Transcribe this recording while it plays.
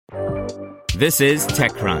This is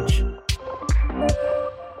TechCrunch.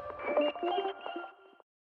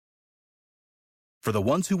 For the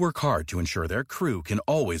ones who work hard to ensure their crew can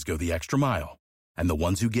always go the extra mile, and the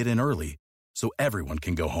ones who get in early so everyone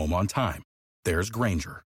can go home on time, there's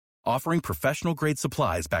Grainger, offering professional-grade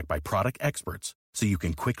supplies backed by product experts so you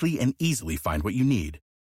can quickly and easily find what you need.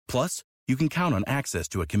 Plus, you can count on access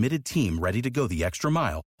to a committed team ready to go the extra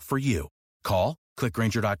mile for you. Call, click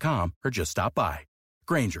Grainger.com, or just stop by.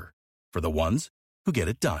 Grainger, for the ones who get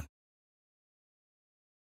it done.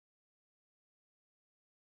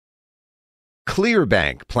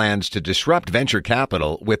 Clearbanc plans to disrupt venture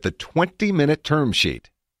capital with the 20-minute term sheet.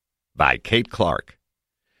 By Kate Clark.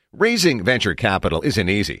 Raising venture capital isn't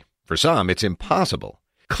easy. For some, it's impossible.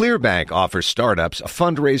 Clearbanc offers startups a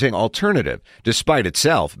fundraising alternative, despite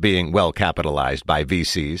itself being well capitalized by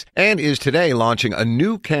VCs, and is today launching a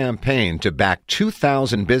new campaign to back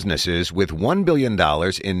 2,000 businesses with $1 billion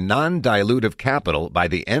in non-dilutive capital by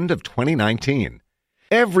the end of 2019.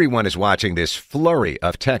 Everyone is watching this flurry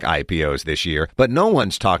of tech IPOs this year, but no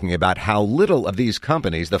one's talking about how little of these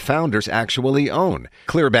companies the founders actually own.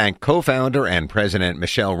 Clearbanc co-founder and president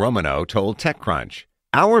Michelle Romanow told TechCrunch,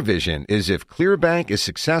 "Our vision is if Clearbanc is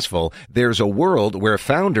successful, there's a world where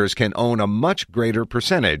founders can own a much greater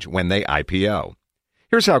percentage when they IPO."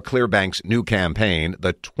 Here's how Clearbanc's new campaign,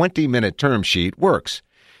 the 20-minute term sheet, works.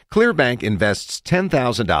 Clearbanc invests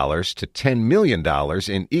 $10,000 to $10 million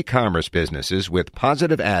in e-commerce businesses with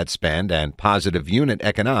positive ad spend and positive unit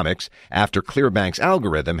economics after Clearbanc's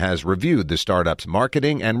algorithm has reviewed the startup's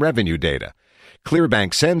marketing and revenue data.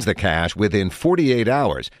 Clearbanc sends the cash within 48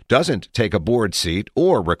 hours, doesn't take a board seat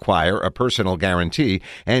or require a personal guarantee,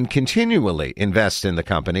 and continually invests in the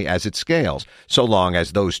company as it scales, so long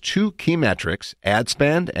as those two key metrics, ad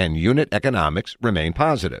spend and unit economics, remain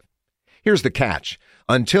positive. Here's the catch.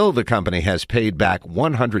 Until the company has paid back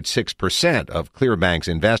 106% of Clearbanc's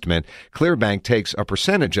investment, Clearbanc takes a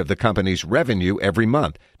percentage of the company's revenue every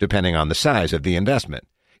month, depending on the size of the investment.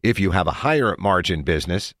 If you have a higher margin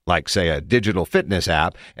business, like, say, a digital fitness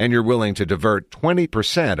app, and you're willing to divert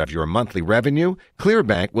 20% of your monthly revenue,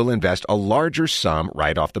 Clearbanc will invest a larger sum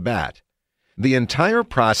right off the bat. The entire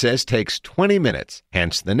process takes 20 minutes,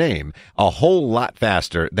 hence the name, a whole lot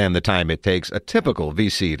faster than the time it takes a typical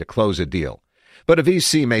VC to close a deal. But a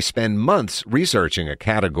VC may spend months researching a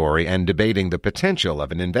category and debating the potential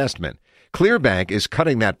of an investment. Clearbanc is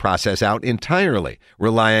cutting that process out entirely,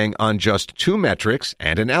 relying on just two metrics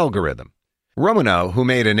and an algorithm. Romanow, who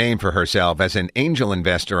made a name for herself as an angel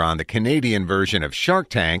investor on the Canadian version of Shark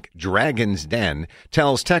Tank, Dragon's Den,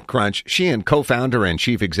 tells TechCrunch she and co-founder and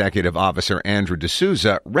chief executive officer Andrew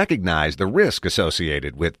D'Souza recognize the risk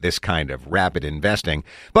associated with this kind of rapid investing,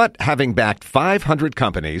 but having backed 500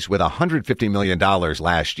 companies with $150 million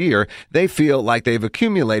last year, they feel like they've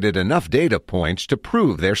accumulated enough data points to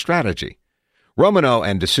prove their strategy. Romanow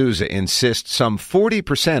and D'Souza insist some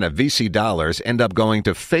 40% of VC dollars end up going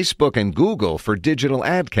to Facebook and Google for digital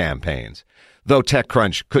ad campaigns. Though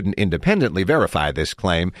TechCrunch couldn't independently verify this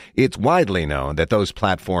claim, it's widely known that those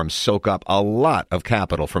platforms soak up a lot of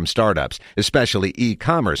capital from startups, especially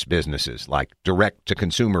e-commerce businesses like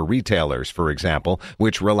direct-to-consumer retailers, for example,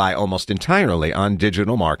 which rely almost entirely on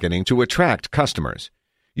digital marketing to attract customers.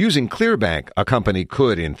 Using Clearbanc, a company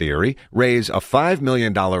could, in theory, raise a $5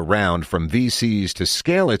 million round from VCs to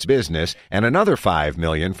scale its business and another $5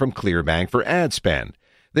 million from Clearbanc for ad spend.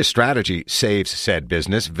 This strategy saves said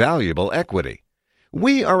business valuable equity.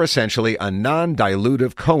 "We are essentially a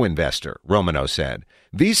non-dilutive co-investor," Romanow said.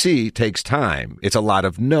 "VC takes time. It's a lot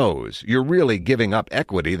of no's. You're really giving up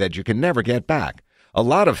equity that you can never get back. A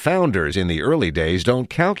lot of founders in the early days don't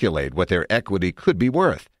calculate what their equity could be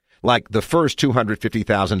worth. Like the first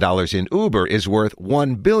 $250,000 in Uber is worth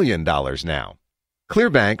 $1 billion now."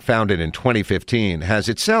 Clearbanc, founded in 2015, has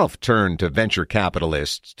itself turned to venture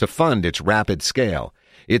capitalists to fund its rapid scale.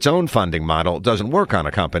 Its own funding model doesn't work on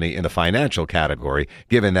a company in the financial category,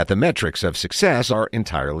 given that the metrics of success are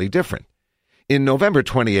entirely different. In November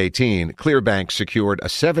 2018, Clearbanc secured a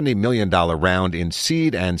 $70 million round in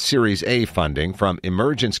seed and Series A funding from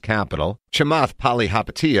Emergence Capital, Chamath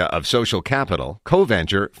Palihapitiya of Social Capital,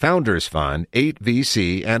 CoVenture, Founders Fund,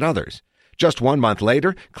 8VC, and others. Just 1 month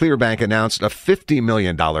later, Clearbanc announced a $50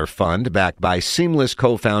 million fund backed by Seamless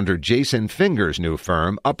co-founder Jason Finger's new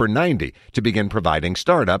firm, Upper 90, to begin providing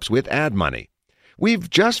startups with ad money. "We've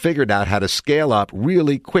just figured out how to scale up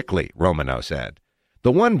really quickly," Romanow said.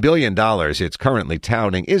 The $1 billion it's currently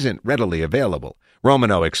touting isn't readily available.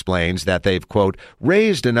 Romanow explains that they've, quote,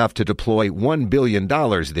 raised enough to deploy $1 billion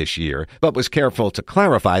this year, but was careful to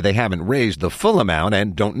clarify they haven't raised the full amount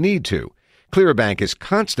and don't need to. Clearbanc is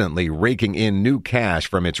constantly raking in new cash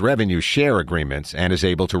from its revenue share agreements and is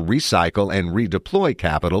able to recycle and redeploy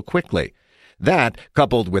capital quickly. That,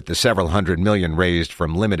 coupled with the several hundred million raised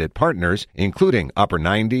from limited partners, including Upper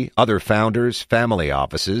 90, other founders, family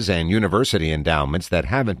offices, and university endowments that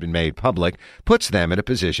haven't been made public, puts them in a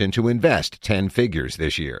position to invest 10 figures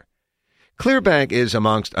this year. Clearbanc is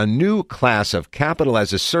amongst a new class of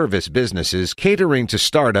capital-as-a-service businesses catering to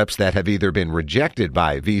startups that have either been rejected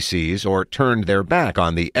by VCs or turned their back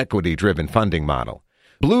on the equity-driven funding model.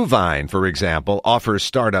 Bluevine, for example, offers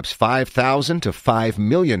startups $5,000 to $5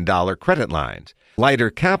 million credit lines. Lighter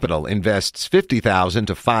Capital invests $50,000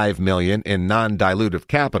 to $5 million in non-dilutive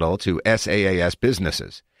capital to SaaS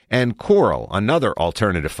businesses. And Coral, another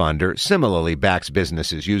alternative funder, similarly backs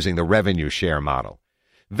businesses using the revenue share model.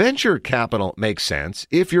 Venture capital makes sense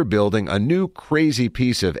if you're building a new crazy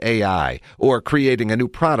piece of AI or creating a new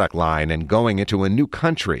product line and going into a new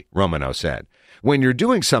country, Romano said. When you're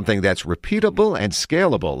doing something that's repeatable and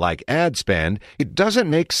scalable like ad spend, it doesn't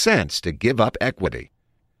make sense to give up equity.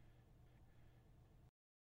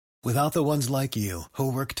 Without the ones like you,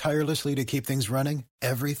 who work tirelessly to keep things running,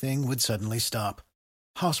 everything would suddenly stop.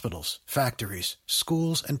 Hospitals, factories,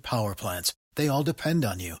 schools, and power plants, they all depend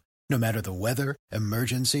on you. No matter the weather,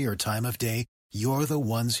 emergency, or time of day, you're the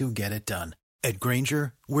ones who get it done. At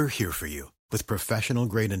Grainger, we're here for you with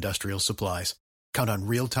professional-grade industrial supplies. Count on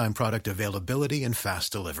real-time product availability and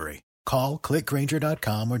fast delivery. Call, click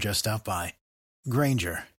Grainger.com, or just stop by.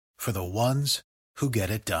 Grainger, for the ones who get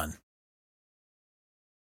it done.